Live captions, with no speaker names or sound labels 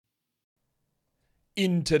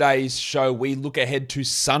In today's show, we look ahead to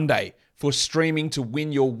Sunday for streaming to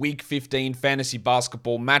win your Week 15 fantasy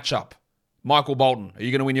basketball matchup. Michael Bolton, are you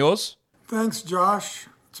going to win yours? Thanks, Josh.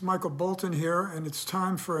 It's Michael Bolton here, and it's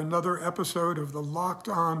time for another episode of the Locked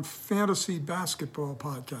On Fantasy Basketball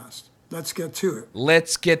Podcast. Let's get to it.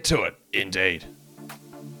 Let's get to it, indeed.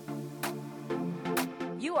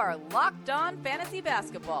 You are Locked On Fantasy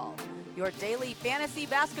Basketball, your daily fantasy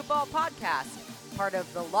basketball podcast, part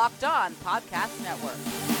of the Locked On Podcast Network.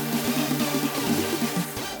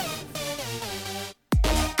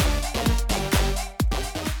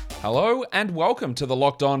 Hello and welcome to the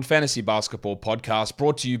Locked On Fantasy Basketball Podcast,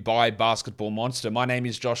 brought to you by Basketball Monster. My name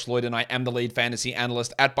is Josh Lloyd and I am the lead fantasy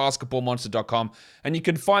analyst at basketballmonster.com, and you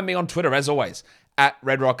can find me on Twitter as always at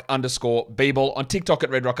redrock_bball, on TikTok at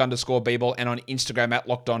redrock_bball, and on Instagram at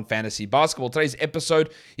Locked On Fantasy Basketball. Today's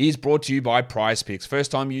episode is brought to you by Prize Picks.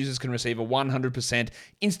 First time users can receive a 100%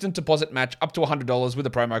 instant deposit match up to $100 with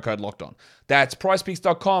the promo code Locked On. That's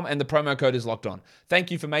prizepicks.com and the promo code is Locked On.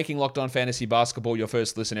 Thank you for making Locked On Fantasy Basketball your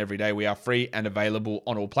first listen every day. We are free and available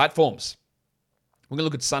on all platforms. We're going to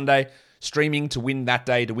look at Sunday, streaming to win that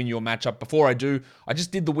day, to win your matchup. Before I do, I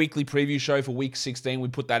just did the weekly preview show for Week 16. We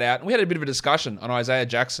put that out, and we had a bit of a discussion on Isaiah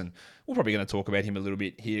Jackson. We're probably going to talk about him a little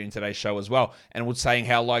bit here in today's show as well. And we're saying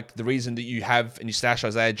how, like, the reason that you have and you stash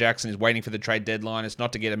Isaiah Jackson is waiting for the trade deadline. It's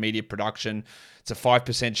not to get immediate production. It's a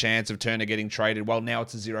 5% chance of Turner getting traded. Well, now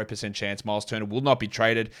it's a 0% chance. Miles Turner will not be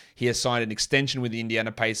traded. He has signed an extension with the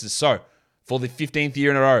Indiana Pacers. So, for the 15th year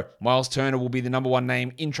in a row, Miles Turner will be the number one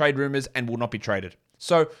name in trade rumors and will not be traded.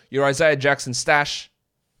 So, your Isaiah Jackson stash,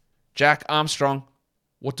 Jack Armstrong,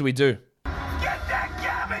 what do we do? Get that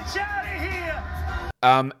garbage out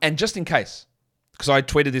of here! And just in case, because I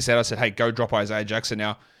tweeted this out, I said, hey, go drop Isaiah Jackson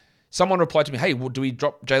now. Someone replied to me, hey, well, do we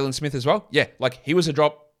drop Jalen Smith as well? Yeah, like he was a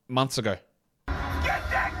drop months ago. Get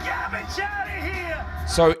that garbage out of here!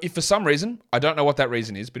 So if for some reason, I don't know what that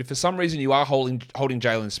reason is, but if for some reason you are holding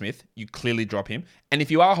Jalen Smith, you clearly drop him. And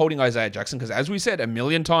if you are holding Isaiah Jackson, because as we said a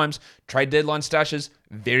million times, trade deadline stashes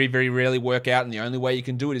very, very rarely work out. And the only way you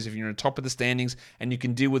can do it is if you're on the top of the standings and you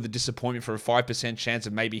can deal with the disappointment for a 5% chance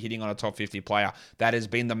of maybe hitting on a top 50 player. That has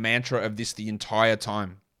been the mantra of this the entire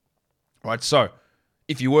time. Right? So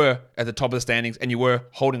if you were at the top of the standings and you were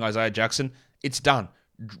holding Isaiah Jackson, it's done.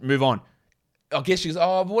 Move on. I guess you go,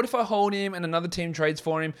 oh, but what if I hold him and another team trades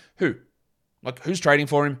for him? Who? Like, who's trading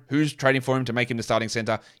for him? Who's trading for him to make him the starting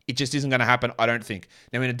center? It just isn't going to happen, I don't think.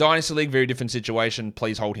 Now, in a dynasty league, very different situation.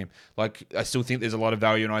 Please hold him. Like, I still think there's a lot of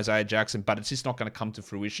value in Isaiah Jackson, but it's just not going to come to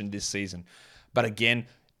fruition this season. But again,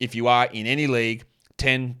 if you are in any league,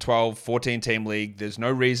 10, 12, 14-team league, there's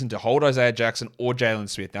no reason to hold Isaiah Jackson or Jalen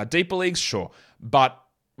Smith. Now, deeper leagues, sure, but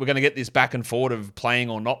we're going to get this back and forth of playing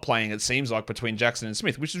or not playing, it seems like, between Jackson and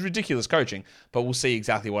Smith, which is ridiculous coaching, but we'll see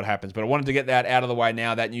exactly what happens. But I wanted to get that out of the way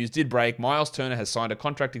now. That news did break. Miles Turner has signed a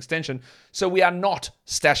contract extension, so we are not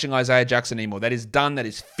stashing Isaiah Jackson anymore. That is done. That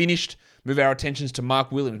is finished. Move our attentions to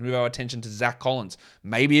Mark Williams. Move our attention to Zach Collins.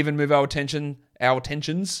 Maybe even move our attentions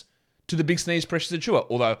to the big sneeze, Precious Achiuwa,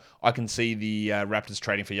 although I can see the Raptors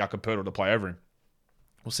trading for Jakob Poeltl to play over him.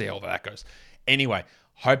 We'll see how that goes. Anyway,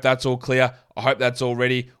 hope that's all clear. I hope that's all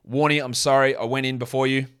ready. Warnie, I'm sorry I went in before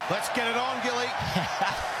you. Let's get it on, Gilly.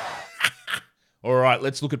 All right,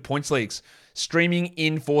 let's look at points leagues. Streaming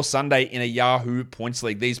in for Sunday in a Yahoo points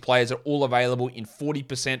league. These players are all available in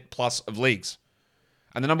 40% plus of leagues.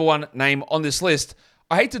 And the number one name on this list,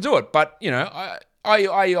 I hate to do it, but you know,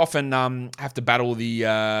 I often have to battle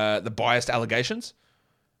the biased allegations.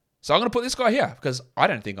 So I'm going to put this guy here because I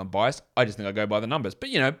don't think I'm biased. I just think I go by the numbers. But,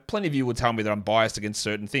 you know, plenty of you will tell me that I'm biased against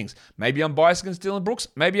certain things. Maybe I'm biased against Dylan Brooks.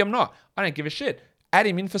 Maybe I'm not. I don't give a shit. Add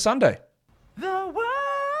him in for Sunday. The world.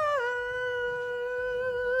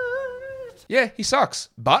 Yeah, he sucks.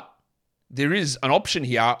 But there is an option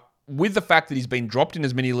here with the fact that he's been dropped in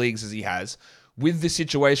as many leagues as he has, with the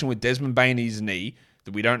situation with Desmond Bane in his knee,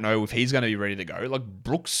 that we don't know if he's going to be ready to go. Like,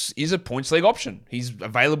 Brooks is a points league option. He's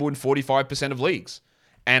available in 45% of leagues.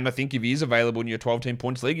 And I think if he is available in your 12-team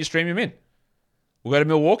points league, you stream him in. We'll go to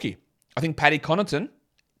Milwaukee. I think Paddy Connaughton,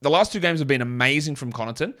 the last two games have been amazing from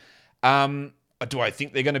Connaughton. Do I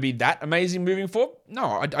think they're going to be that amazing moving forward?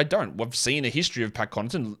 No, I don't. We've seen a history of Pat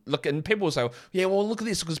Connaughton. Look, and people will say, yeah, well, look at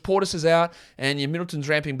this, because Portis is out and your Middleton's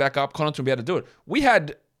ramping back up. Connaughton will be able to do it. We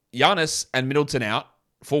had Giannis and Middleton out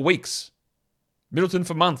for weeks. Middleton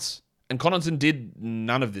for months. And Connaughton did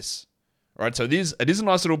none of this. All right, so it is a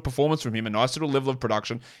nice little performance from him, a nice little level of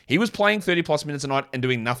production. He was playing 30-plus minutes a night and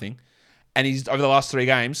doing nothing. And he's, over the last 3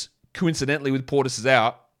 games, coincidentally with Portis is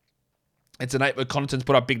out, Connaughton's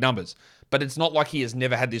put up big numbers. But it's not like he has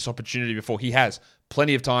never had this opportunity before. He has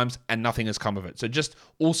plenty of times and nothing has come of it. So just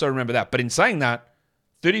also remember that. But in saying that,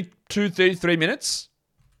 32, 33 minutes,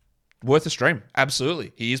 worth a stream.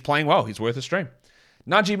 Absolutely. He is playing well. He's worth a stream.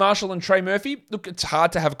 Najee Marshall and Trey Murphy. Look, it's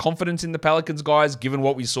hard to have confidence in the Pelicans guys given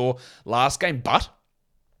what we saw last game. But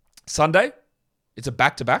Sunday, it's a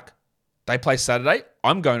back-to-back. They play Saturday.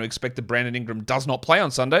 I'm going to expect that Brandon Ingram does not play on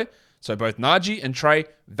Sunday. So both Najee and Trey,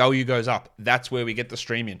 value goes up. That's where we get the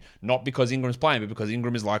stream in. Not because Ingram's playing, but because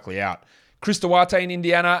Ingram is likely out. Chris Duarte in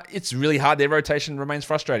Indiana, it's really hard. Their rotation remains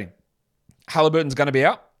frustrating. Halliburton's going to be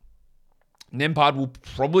out. Nembhard will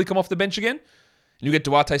probably come off the bench again. And you get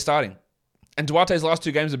Duarte starting. And Duarte's last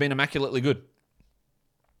 2 games have been immaculately good.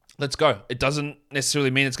 Let's go. It doesn't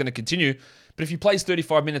necessarily mean it's going to continue, but if he plays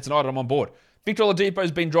 35 minutes a night, I'm on board. Victor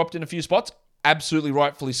Oladipo's been dropped in a few spots. Absolutely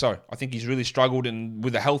rightfully so. I think he's really struggled, and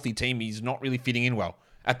with a healthy team, he's not really fitting in well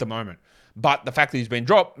at the moment. But the fact that he's been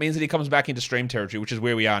dropped means that he comes back into stream territory, which is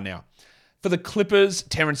where we are now. For the Clippers,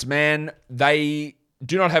 Terrence Mann, they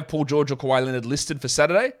do not have Paul George or Kawhi Leonard listed for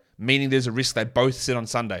Saturday, meaning there's a risk they both sit on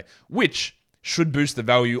Sunday, which should boost the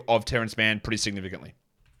value of Terrence Mann pretty significantly.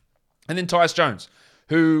 And then Tyus Jones,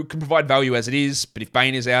 who can provide value as it is, but if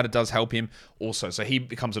Bane is out, it does help him also. So he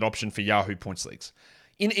becomes an option for Yahoo points leagues.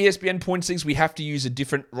 In ESPN points leagues, we have to use a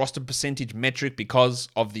different roster percentage metric because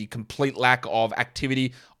of the complete lack of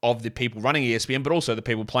activity of the people running ESPN, but also the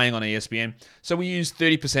people playing on ESPN. So we use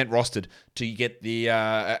 30% rostered to get the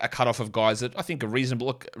a cutoff of guys that I think are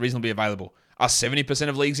reasonably available. Are 70%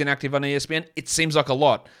 of leagues inactive on ESPN? It seems like a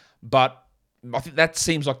lot, but I think that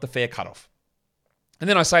seems like the fair cutoff. And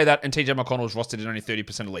then I say that, and TJ McConnell is rostered in only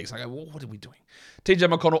 30% of leagues. I go, well, what are we doing?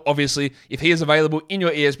 TJ McConnell, obviously, if he is available in your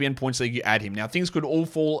ESPN points league, you add him. Now, things could all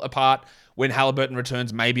fall apart when Halliburton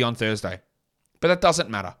returns, maybe on Thursday. But that doesn't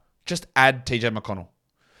matter. Just add TJ McConnell.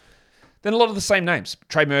 Then a lot of the same names.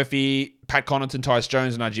 Trey Murphy, Pat Connaughton, Tyus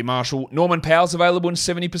Jones, and Najee Marshall. Norman Powell's available in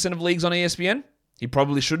 70% of leagues on ESPN. He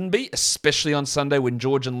probably shouldn't be, especially on Sunday when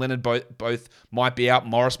George and Leonard both might be out.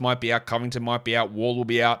 Morris might be out. Covington might be out. Wall will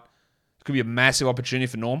be out. It could be a massive opportunity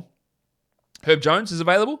for Norm. Herb Jones is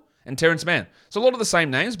available, and Terrence Mann. So a lot of the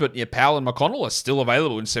same names, but yeah, Powell and McConnell are still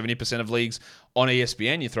available in 70% of leagues on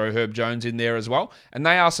ESPN. You throw Herb Jones in there as well. And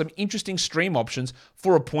they are some interesting stream options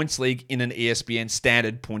for a points league in an ESPN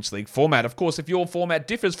standard points league format. Of course, if your format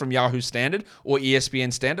differs from Yahoo standard or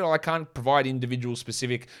ESPN standard, I can't provide individual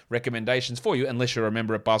specific recommendations for you unless you're a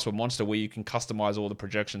member at Basketball Monster where you can customize all the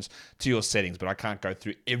projections to your settings. But I can't go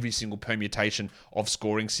through every single permutation of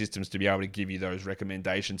scoring systems to be able to give you those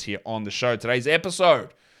recommendations here on the show. Today's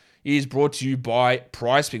episode is brought to you by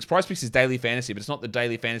PrizePicks. PrizePicks is daily fantasy, but it's not the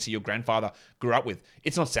daily fantasy your grandfather grew up with.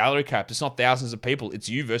 It's not salary capped. It's not thousands of people. It's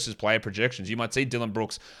you versus player projections. You might see Dylan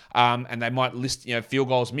Brooks, and they might list, field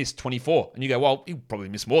goals missed 24, and you go, well, he'll probably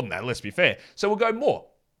miss more than that. Let's be fair. So we'll go more.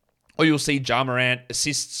 Or you'll see Ja Morant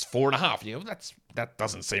assists 4.5. You go, that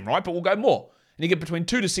doesn't seem right, but we'll go more. And you get between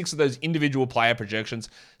 2 to 6 of those individual player projections.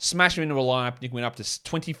 Smash them into a lineup. You can win up to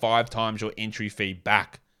 25 times your entry fee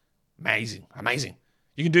back. Amazing.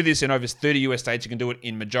 You can do this in over 30 US states. You can do it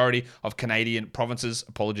in majority of Canadian provinces.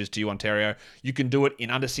 Apologies to you, Ontario. You can do it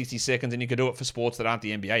in under 60 seconds, and you can do it for sports that aren't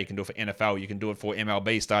the NBA. You can do it for NFL. You can do it for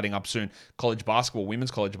MLB starting up soon. College basketball,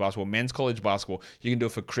 women's college basketball, men's college basketball. You can do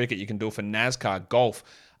it for cricket. You can do it for NASCAR, golf,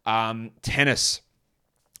 tennis,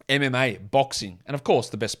 MMA, boxing, and of course,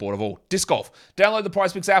 the best sport of all, disc golf. Download the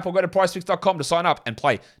PrizePicks app or go to PrizePicks.com to sign up and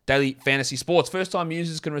play daily fantasy sports. First-time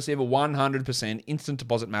users can receive a 100% instant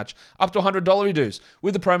deposit match up to $100 dues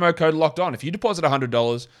with the promo code LOCKEDON. If you deposit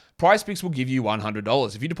 $100, PrizePicks will give you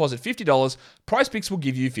 $100. If you deposit $50, PrizePicks will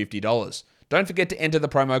give you $50. Don't forget to enter the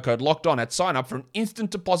promo code LOCKEDON at sign up for an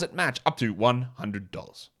instant deposit match up to $100.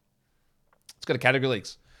 Let's go to category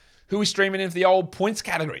leagues. Who is streaming into the old points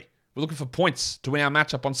category? We're looking for points to win our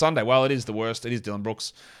matchup on Sunday. Well, it is the worst. It is Dylan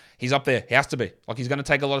Brooks. He's up there. He has to be. He's going to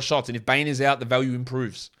take a lot of shots. And if Bane is out, the value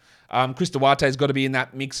improves. Chris Duarte's got to be in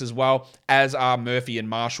that mix as well, as are Murphy and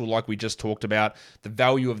Marshall, like we just talked about. The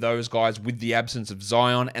value of those guys with the absence of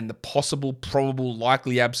Zion and the possible, probable,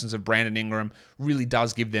 likely absence of Brandon Ingram really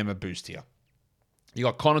does give them a boost here. You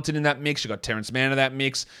got Connaughton in that mix. You got Terrence Mann in that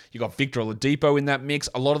mix. You got Victor Oladipo in that mix.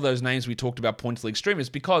 A lot of those names we talked about Points League streamers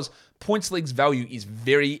because Points League's value is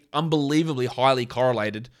very unbelievably highly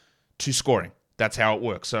correlated to scoring. That's how it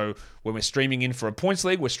works. So when we're streaming in for a Points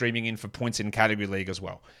League, we're streaming in for points in category league as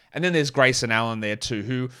well. And then there's Grayson Allen there too,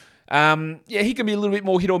 who, he can be a little bit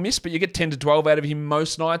more hit or miss, but you get 10 to 12 out of him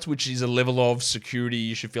most nights, which is a level of security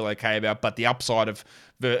you should feel okay about. But the upside of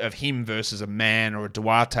him versus a Mann or a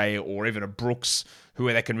Duarte or even a Brooks,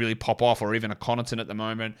 who they can really pop off, or even a Connaughton at the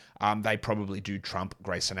moment, they probably do trump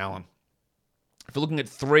Grayson Allen. If you're looking at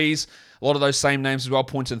threes, a lot of those same names as well.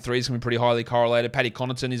 Points and threes can be pretty highly correlated. Paddy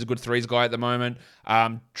Connaughton is a good threes guy at the moment.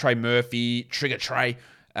 Trey Murphy, Trigger Trey,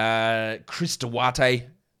 Chris Duarte,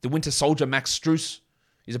 the Winter Soldier, Max Strus.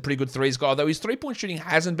 He's a pretty good threes guy, although his three-point shooting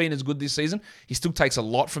hasn't been as good this season. He still takes a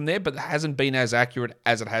lot from there, but it hasn't been as accurate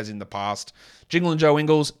as it has in the past. Jingle and Joe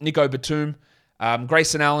Ingles, Nico Batum,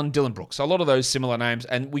 Grayson Allen, Dylan Brooks. So a lot of those similar names,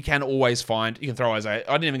 and we can always find, you can throw Isaiah.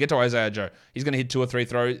 I didn't even get to Isaiah Joe. He's going to hit two or three.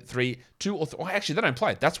 Actually, they don't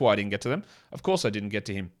play. That's why I didn't get to them. Of course I didn't get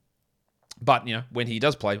to him. But, when he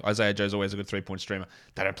does play, Isaiah Joe's always a good three-point streamer.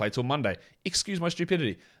 They don't play till Monday. Excuse my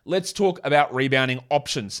stupidity. Let's talk about rebounding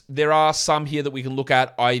options. There are some here that we can look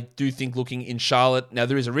at. I do think looking in Charlotte. Now,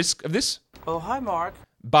 there is a risk of this. Oh, hi, Mark.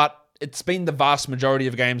 But it's been the vast majority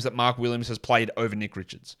of games that Mark Williams has played over Nick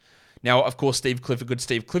Richards. Now, of course, Steve Clifford,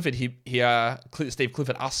 Steve Clifford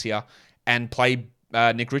us here, and play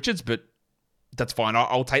Nick Richards, but that's fine.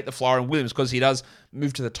 I'll take the flyer on Williams because he does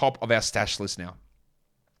move to the top of our stash list now.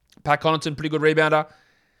 Pat Connaughton, pretty good rebounder.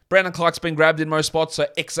 Brandon Clark's been grabbed in most spots, so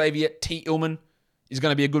Xavier T. Illman is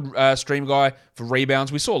going to be a good stream guy for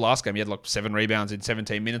rebounds. We saw last game, he had like 7 rebounds in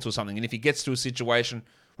 17 minutes or something, and if he gets to a situation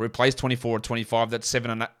where he plays 24 or 25, that's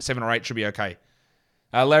 7 or 8 should be okay.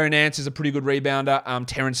 Larry Nance is a pretty good rebounder.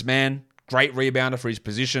 Terrence Mann, great rebounder for his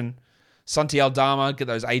position. Santi Aldama, get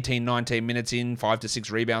those 18, 19 minutes in, 5 to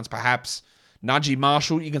 6 rebounds perhaps. Najee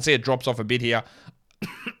Marshall, you can see it drops off a bit here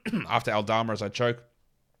after Aldama as I choke.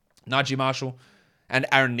 Najee Marshall and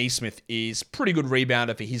Aaron Neesmith is pretty good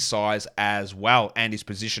rebounder for his size as well and his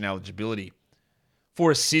position eligibility.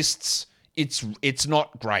 For assists, it's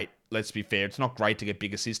not great, let's be fair. It's not great to get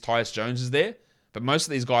big assists. Tyus Jones is there, but most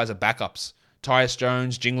of these guys are backups. Tyus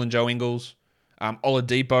Jones, Jingle and Joe Ingles,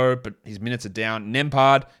 Oladipo, but his minutes are down.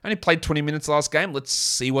 Nembhard only played 20 minutes last game. Let's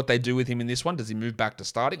see what they do with him in this one. Does he move back to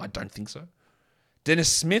starting? I don't think so.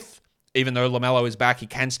 Dennis Smith, even though LaMelo is back, he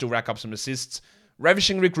can still rack up some assists.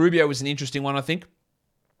 Ravishing Rick Rubio was an interesting one, I think.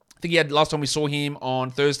 He had, last time we saw him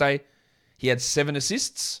on Thursday, he had 7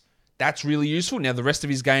 assists. That's really useful. Now, the rest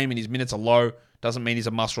of his game and his minutes are low. Doesn't mean he's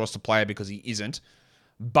a must-roster player because he isn't.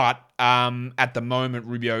 But at the moment,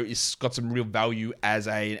 Rubio is got some real value as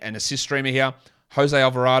an assist streamer here. Jose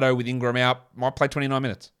Alvarado with Ingram out might play 29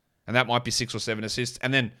 minutes. And that might be 6 or 7 assists.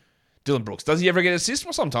 And then Dylan Brooks. Does he ever get assists?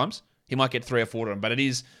 Well, sometimes. He might get 3 or 4 of them. But it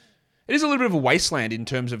is a little bit of a wasteland in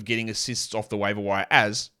terms of getting assists off the waiver wire,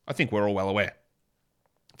 as I think we're all well aware.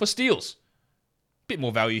 For steals, a bit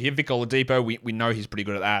more value here. Vic Oladipo, we know he's pretty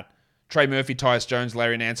good at that. Trey Murphy, Tyus Jones,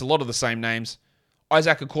 Larry Nance, a lot of the same names.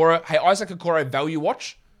 Isaac Okoro. Hey, Isaac Okoro value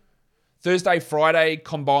watch. Thursday, Friday,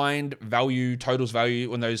 combined totals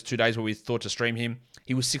value on those 2 days where we thought to stream him,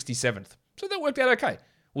 he was 67th. So that worked out okay.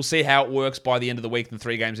 We'll see how it works by the end of the week in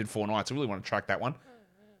 3 games in 4 nights. I really want to track that one.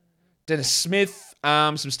 Dennis Smith,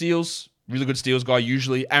 some steals. Really good steals guy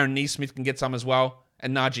usually. Aaron Neesmith can get some as well.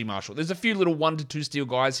 And Najee Marshall. There's a few little 1 to 2 steal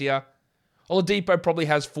guys here. Oladipo probably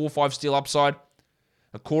has 4 or 5 steal upside.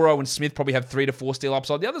 Okoro and Smith probably have 3 to 4 steal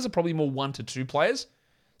upside. The others are probably more 1 to 2 players.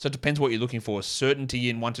 So it depends what you're looking for. Certainty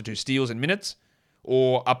in 1 to 2 steals and minutes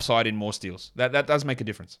or upside in more steals. That does make a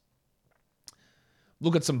difference.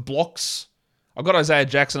 Look at some blocks. I've got Isaiah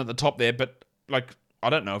Jackson at the top there, but I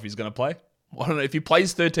don't know if he's going to play. I don't know. If he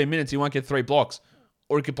plays 13 minutes, he won't get 3 blocks.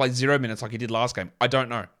 Or he could play 0 minutes like he did last game. I don't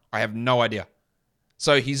know. I have no idea.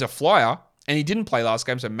 So he's a flyer, and he didn't play last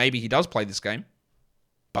game, so maybe he does play this game.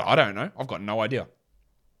 But I don't know. I've got no idea.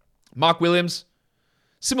 Mark Williams,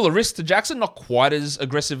 similar risk to Jackson. Not quite as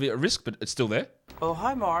aggressive a risk, but it's still there. Oh,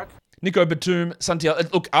 hi, Mark. Nico Batum, Santiago.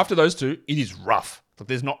 Look, after those 2, it is rough. Look,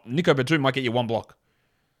 Nico Batum might get you 1 block.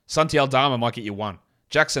 Santi Aldama might get you 1.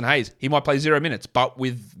 Jackson Hayes, he might play 0 minutes, but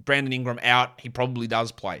with Brandon Ingram out, he probably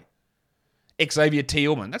does play. Xavier T.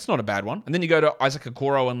 Illman, that's not a bad one. And then you go to Isaac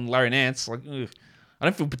Okoro and Larry Nance. I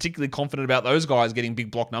don't feel particularly confident about those guys getting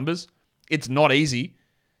big block numbers. It's not easy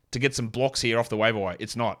to get some blocks here off the waiver wire.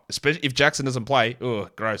 It's not. Especially if Jackson doesn't play.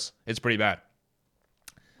 Ugh, gross. It's pretty bad.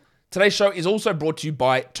 Today's show is also brought to you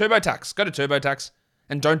by TurboTax. Go to TurboTax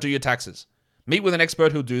and don't do your taxes. Meet with an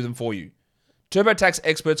expert who'll do them for you. TurboTax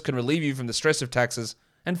experts can relieve you from the stress of taxes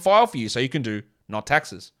and file for you so you can do not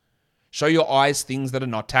taxes. Show your eyes things that are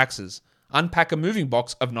not taxes. Unpack a moving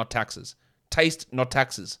box of not taxes. Taste not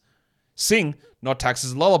taxes. Sing not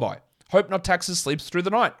taxes lullaby. Hope not taxes sleeps through the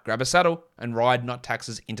night. Grab a saddle and ride not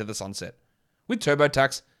taxes into the sunset. With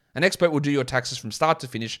TurboTax, an expert will do your taxes from start to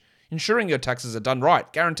finish, ensuring your taxes are done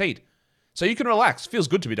right, guaranteed. So you can relax. Feels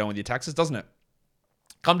good to be done with your taxes, doesn't it?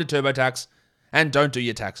 Come to TurboTax and don't do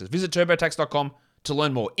your taxes. Visit TurboTax.com to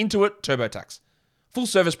learn more. Intuit TurboTax. Full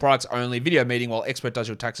service products only. Video meeting while expert does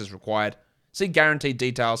your taxes required. See guaranteed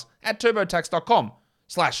details at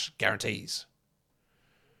turbotax.com/guarantees.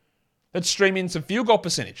 Let's stream in some field goal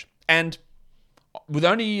percentage. And with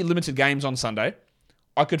only limited games on Sunday,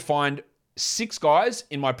 I could find 6 guys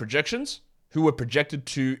in my projections who were projected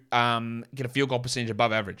to get a field goal percentage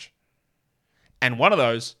above average. And one of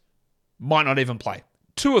those might not even play.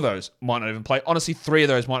 2 of those might not even play. Honestly, 3 of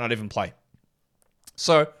those might not even play.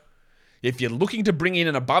 So, if you're looking to bring in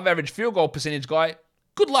an above average field goal percentage guy,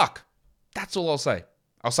 good luck. That's all I'll say.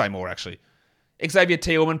 I'll say more, actually. Xavier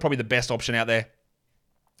Tillman, probably the best option out there.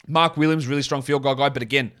 Mark Williams, really strong field goal guy, but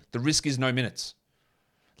again, the risk is no minutes.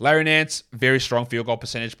 Larry Nance, very strong field goal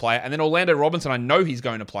percentage player. And then Orlando Robinson, I know he's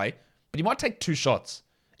going to play, but he might take 2 shots.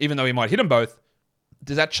 Even though he might hit them both,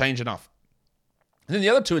 does that change enough? And then the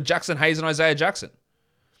other 2 are Jackson Hayes and Isaiah Jackson.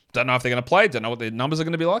 Don't know if they're going to play, don't know what their numbers are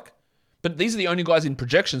going to be like. But these are the only guys in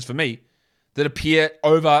projections for me that appear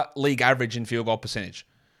over league average in field goal percentage.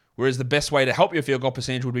 Whereas the best way to help your field goal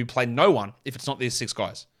percentage would be play no one if it's not these 6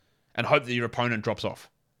 guys and hope that your opponent drops off.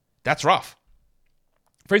 That's rough.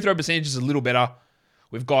 Free throw percentage is a little better.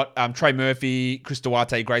 We've got Trey Murphy, Chris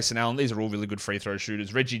Duarte, Grayson Allen. These are all really good free throw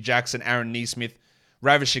shooters. Reggie Jackson, Aaron Neesmith,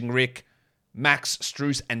 Ravishing Rick, Max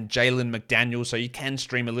Strus, and Jalen McDaniel. So you can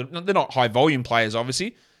stream a little. They're not high volume players,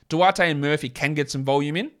 obviously. Duarte and Murphy can get some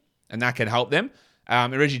volume in, and that can help them.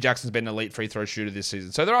 And Reggie Jackson's been an elite free throw shooter this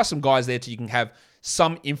season. So there are some guys there that you can have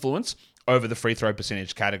some influence over the free throw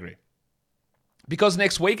percentage category. Because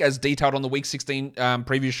next week, as detailed on the Week 16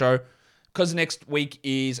 preview show, because next week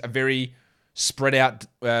is a very spread out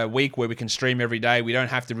week where we can stream every day, we don't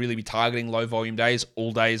have to really be targeting low volume days.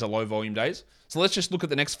 All days are low volume days. So let's just look at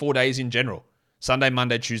the next 4 days in general. Sunday,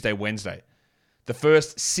 Monday, Tuesday, Wednesday. The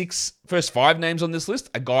first 5 names on this list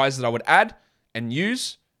are guys that I would add and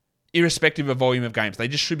use irrespective of volume of games. They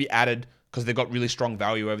just should be added because they've got really strong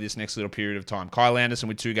value over this next little period of time. Kyle Anderson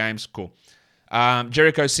with 2 games, cool.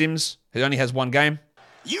 Jericho Sims, who only has 1 game.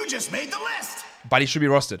 You just made the list. But he should be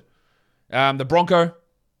rostered. The Bronco,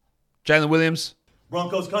 Jalen Williams.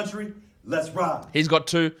 Broncos country, let's ride. He's got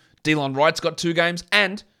 2. Delon Wright's got 2 games.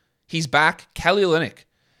 And he's back, Kelly Olynyk.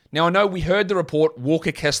 Now, I know we heard the report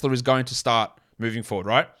Walker Kessler is going to start moving forward,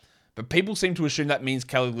 right? But people seem to assume that means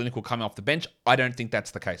Kelly Olynyk will come off the bench. I don't think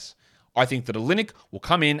that's the case. I think that Olynyk will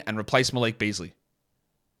come in and replace Malik Beasley.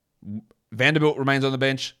 Vanderbilt remains on the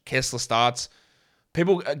bench. Kessler starts.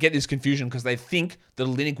 People get this confusion because they think that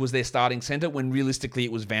Olynyk was their starting center when realistically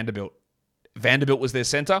it was Vanderbilt. Vanderbilt was their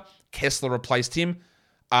center. Kessler replaced him.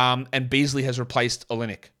 And Beasley has replaced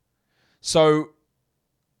Olynyk. So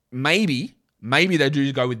maybe they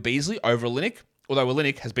do go with Beasley over Olynyk. Although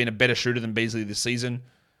Olynyk has been a better shooter than Beasley this season.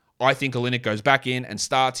 I think Olynyk goes back in and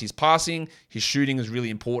starts his passing. His shooting is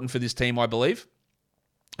really important for this team, I believe.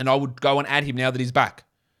 And I would go and add him now that he's back.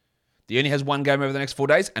 He only has 1 game over the next 4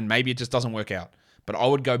 days, and maybe it just doesn't work out. But I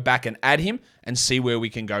would go back and add him and see where we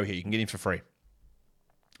can go here. You can get him for free.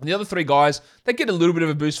 And the other 3 guys, they get a little bit of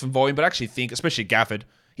a boost from volume, but I actually think, especially Gafford,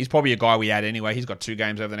 he's probably a guy we add anyway. He's got 2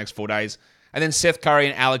 games over the next 4 days. And then Seth Curry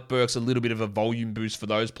and Alec Burks, a little bit of a volume boost for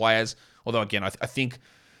those players. Although, again, I think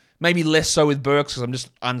maybe less so with Burks because I'm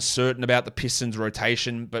just uncertain about the Pistons'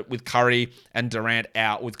 rotation. But with Curry and Durant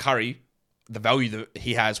out, with Curry, the value that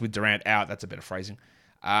he has with Durant out, that's a better phrasing,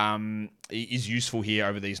 is useful here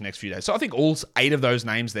over these next few days. So I think all 8 of those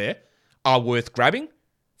names there are worth grabbing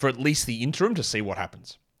for at least the interim to see what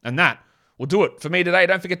happens. And that will do it for me today.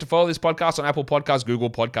 Don't forget to follow this podcast on Apple Podcasts,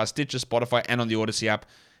 Google Podcasts, Stitcher, Spotify, and on the Odyssey app.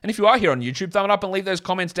 And if you are here on YouTube, thumb it up and leave those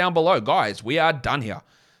comments down below. Guys, we are done here.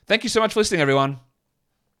 Thank you so much for listening, everyone.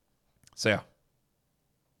 See ya.